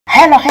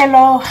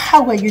Hello,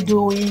 how are you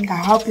doing? I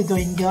hope you're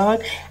doing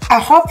good. I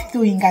hope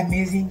you're doing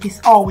amazing. It's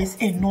always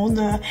an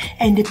honor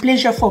and a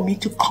pleasure for me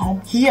to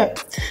come here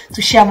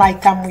to share my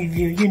time with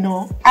you. You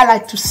know, I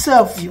like to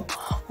serve you.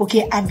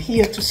 Okay, I'm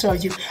here to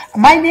serve you.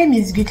 My name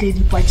is Good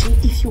Lady Poitier.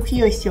 If you're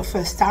here, it's your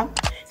first time,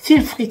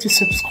 feel free to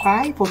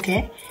subscribe,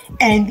 okay?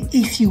 And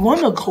if you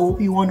want to grow,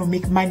 you want to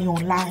make money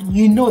online,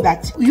 you know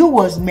that you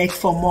was made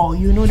for more.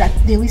 You know that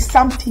there is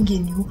something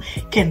in you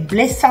can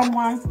bless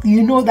someone.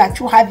 You know that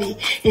you have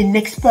an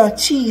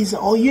expertise,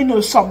 or you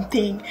know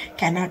something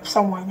can help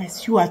someone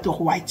else. You are the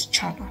right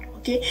channel,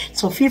 okay?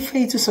 So feel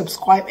free to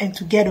subscribe, and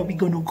together we're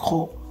going to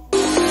grow.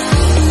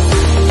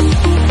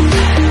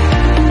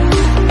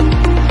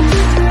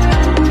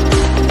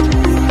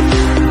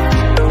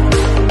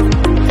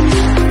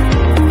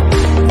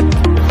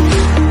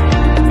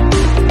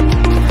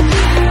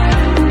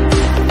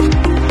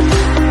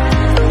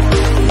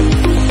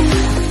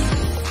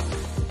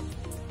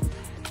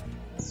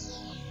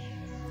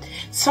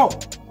 So,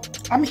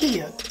 I'm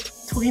here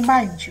to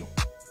remind you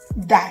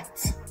that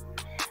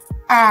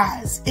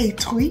as a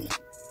tree,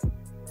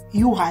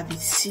 you have a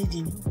seed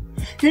in you.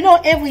 You know,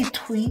 every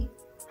tree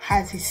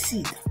has a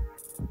seed,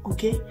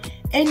 okay?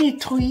 Any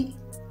tree,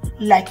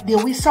 like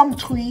there is some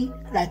tree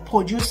that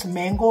produce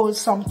mangoes,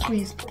 some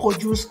trees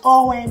produce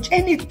orange.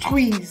 Any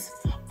trees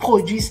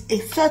produce a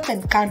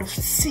certain kind of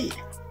seed,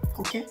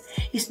 okay?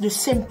 It's the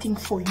same thing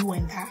for you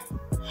and I.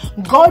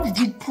 God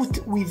did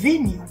put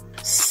within you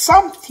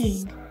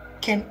something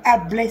can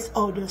help bless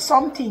others.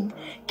 Something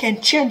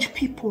can change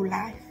people's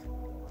life.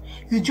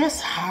 You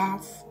just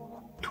have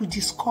to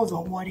discover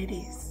what it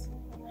is.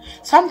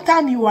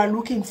 Sometimes you are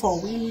looking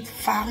for it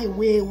far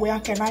away.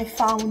 Where can I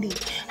find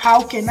it?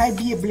 How can I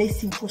be a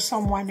blessing for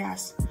someone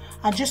else?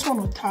 I just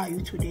want to tell you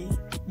today,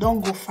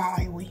 don't go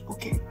far away,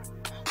 okay?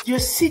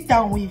 Just sit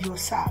down with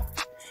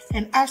yourself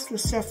and ask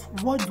yourself,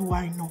 what do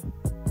I know?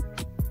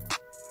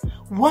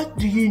 What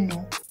do you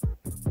know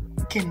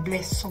can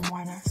bless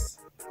someone else?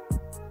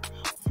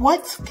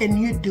 What can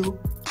you do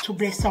to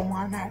bless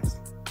someone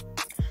else?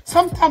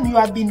 Sometimes you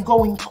have been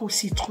going through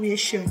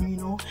situations, you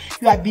know.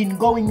 You have been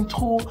going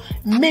through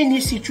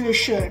many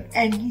situations,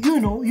 and you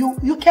know,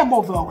 you came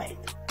over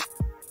it.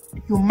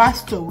 You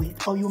master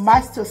it, or you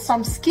master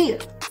some skill.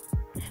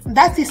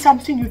 That is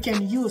something you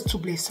can use to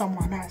bless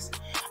someone else.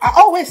 I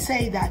always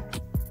say that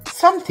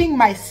something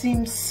might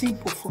seem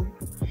simple for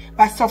you,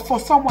 but for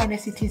someone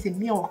else it is a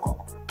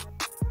miracle.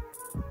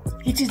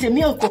 It is a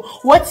miracle.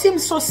 What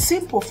seems so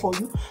simple for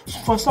you,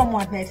 for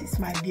someone else, it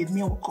might be a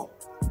miracle.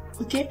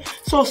 Okay?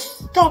 So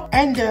stop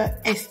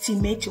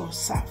underestimate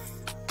yourself.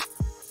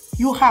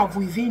 You have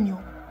within you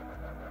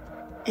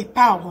a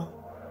power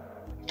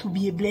to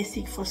be a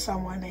blessing for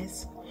someone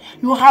else.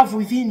 You have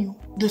within you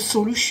the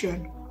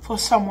solution for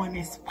someone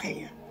else's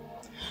prayer.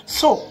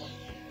 So,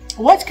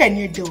 what can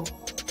you do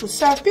to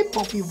serve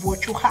people with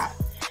what you have?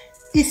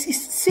 It's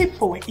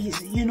simple and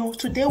easy. You know,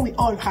 today we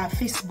all have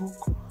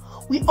Facebook.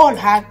 We all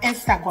have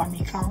Instagram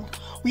account.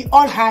 We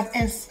all have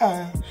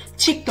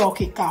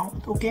TikTok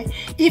account, okay?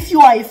 If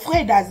you are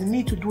afraid as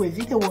me to do a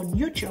video on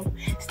YouTube,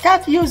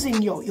 start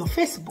using your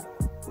Facebook,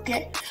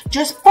 okay?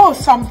 Just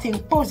post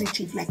something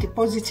positive, like a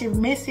positive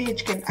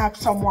message can help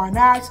someone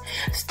else.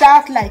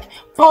 Start like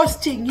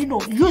posting, you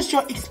know, use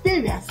your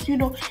experience, you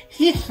know,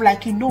 if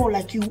like, you know,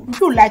 like you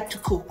like to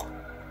cook.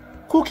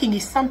 Cooking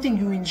is something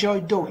you enjoy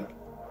doing.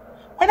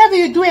 Whenever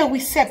you do a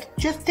recipe,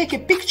 just take a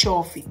picture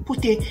of it,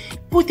 put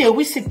a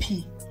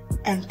recipe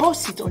and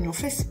post it on your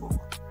Facebook.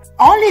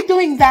 Only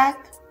doing that,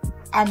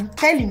 I'm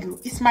telling you,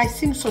 it might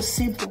seem so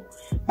simple,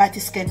 but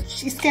it can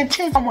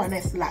change someone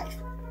else's life.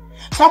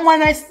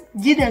 Someone else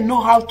didn't know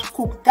how to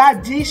cook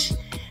that dish,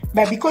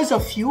 but because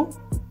of you,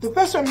 the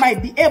person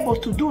might be able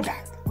to do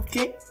that,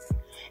 okay?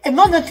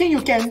 Another thing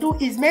you can do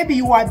is maybe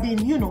you have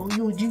been, you know,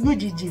 you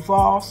did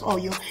divorce, or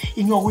you're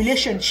in your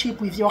relationship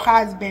with your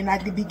husband.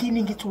 At the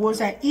beginning, it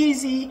wasn't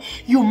easy.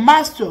 You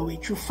master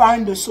it. You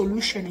find the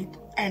solution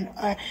and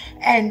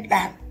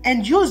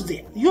use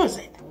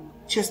it.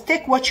 Just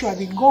take what you have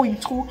been going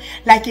through,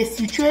 like a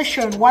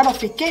situation, one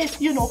of a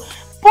case, you know,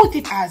 put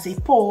it as a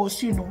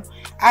post, you know,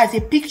 as a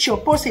picture,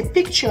 post a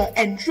picture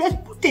and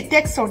just put a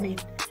text on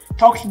it,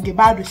 talking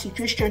about the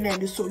situation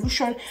and the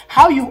solution,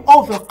 how you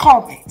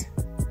overcome it.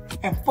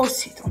 And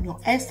post it on your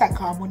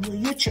Instagram, on your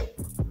YouTube.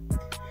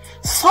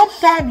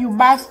 Sometimes you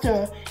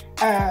master,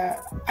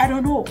 I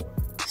don't know,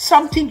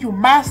 something you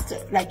master,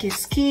 like a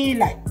skill,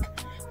 like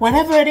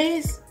whatever it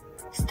is,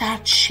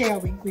 start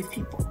sharing with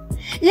people.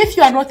 If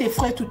you are not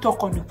afraid to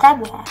talk on the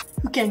camera,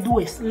 you can do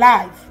a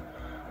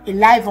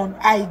live on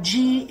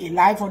IG, a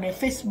live on a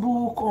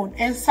Facebook, on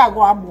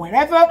Instagram,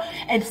 whatever,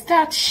 and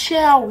start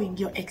sharing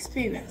your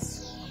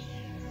experience.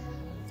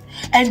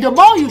 And the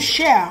more you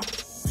share,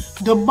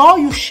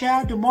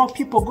 the more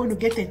people are going to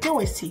get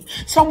interested.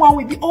 Someone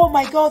will be, oh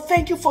my God,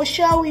 thank you for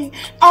sharing.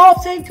 Oh,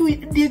 thank you,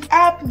 it did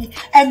help me.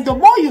 And the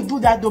more you do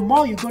that, the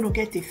more you're going to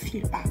get a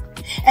feedback.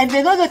 And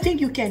another thing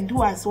you can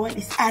do as well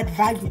is add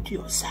value to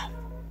yourself.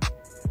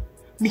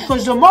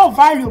 Because the more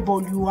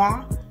valuable you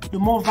are, the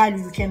more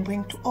value you can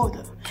bring to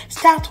others.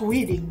 Start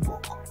reading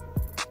books.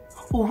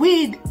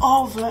 Read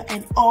over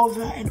and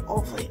over and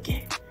over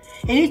again.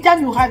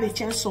 Anytime you have a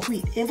chance to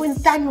read, every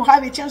time you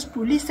have a chance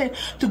to listen,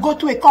 to go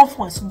to a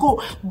conference,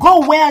 go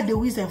where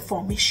there is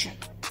information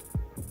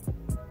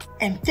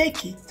and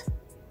take it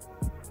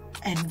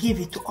and give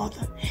it to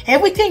others.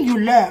 Everything you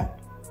learn,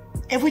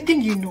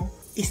 everything you know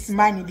is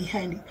money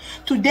behind it.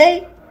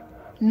 Today,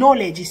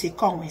 knowledge is a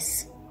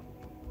currency.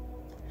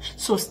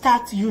 So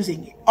start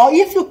using it. Or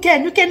if you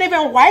can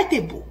even write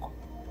a book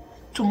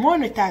to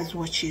monetize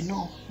what you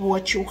know,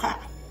 what you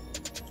have.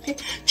 Okay?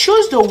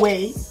 Choose the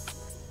way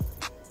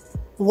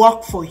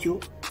work for you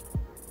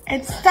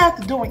and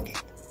start doing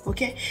it.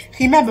 Okay?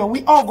 Remember,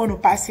 we are going to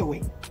pass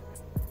away.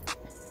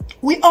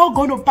 We are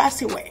going to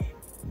pass away.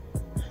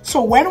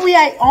 So when we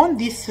are on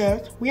this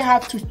earth, we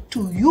have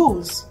to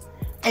use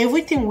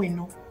everything we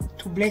know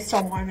to bless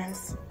someone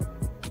else.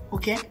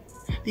 Okay?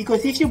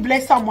 Because if you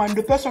bless someone,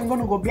 the person is going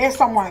to go bless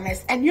someone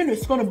else. And you know,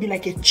 it's going to be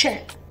like a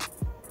chain.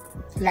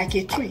 Like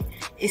a tree.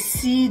 A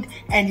seed,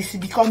 and it's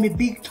become a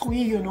big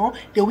tree, you know.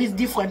 There is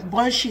different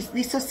branches.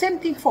 It's the same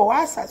thing for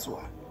us as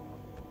well.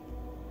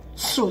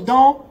 So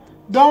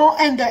don't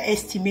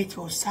underestimate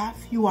yourself.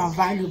 You are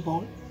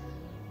valuable.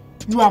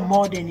 You are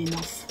more than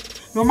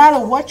enough. No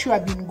matter what you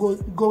have been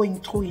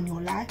going through in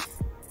your life,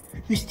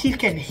 you still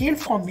can heal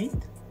from it,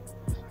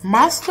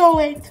 master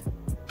it,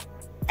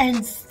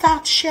 and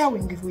start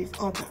sharing it with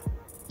others.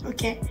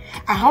 Okay?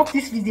 I hope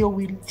this video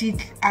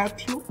did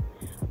help you.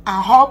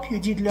 I hope you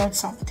did learn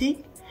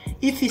something.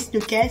 If it's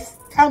the case,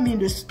 tell me in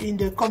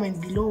the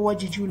comment below, what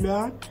did you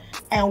learn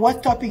and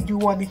what topic do you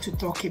want me to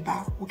talk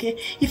about. Okay?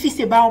 If it's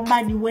about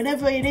money,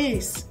 whenever it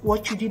is,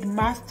 what you did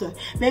master,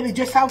 maybe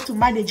just how to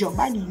manage your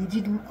money, you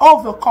did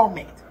overcome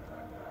it.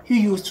 You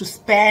used to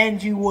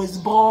spend, you was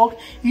broke,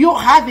 you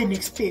have an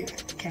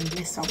experience, can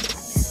bless someone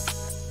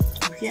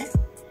else. Okay?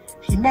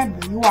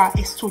 Remember, you are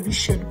a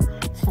solution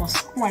for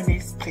someone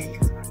else's prayer.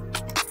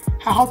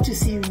 I hope to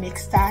see you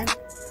next time.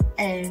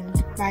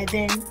 And by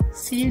then,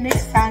 see you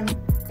next time.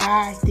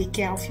 Bye. Take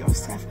care of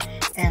yourself.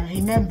 And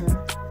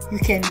remember, you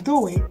can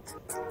do it.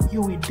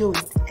 You will do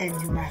it.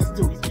 And you must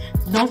do it.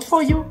 Not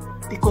for you,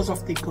 because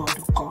of the God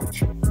who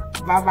called you.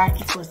 Bye-bye.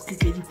 It was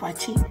Good Lady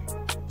Pachi.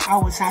 I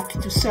was happy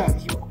to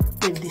serve you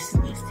with this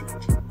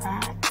message.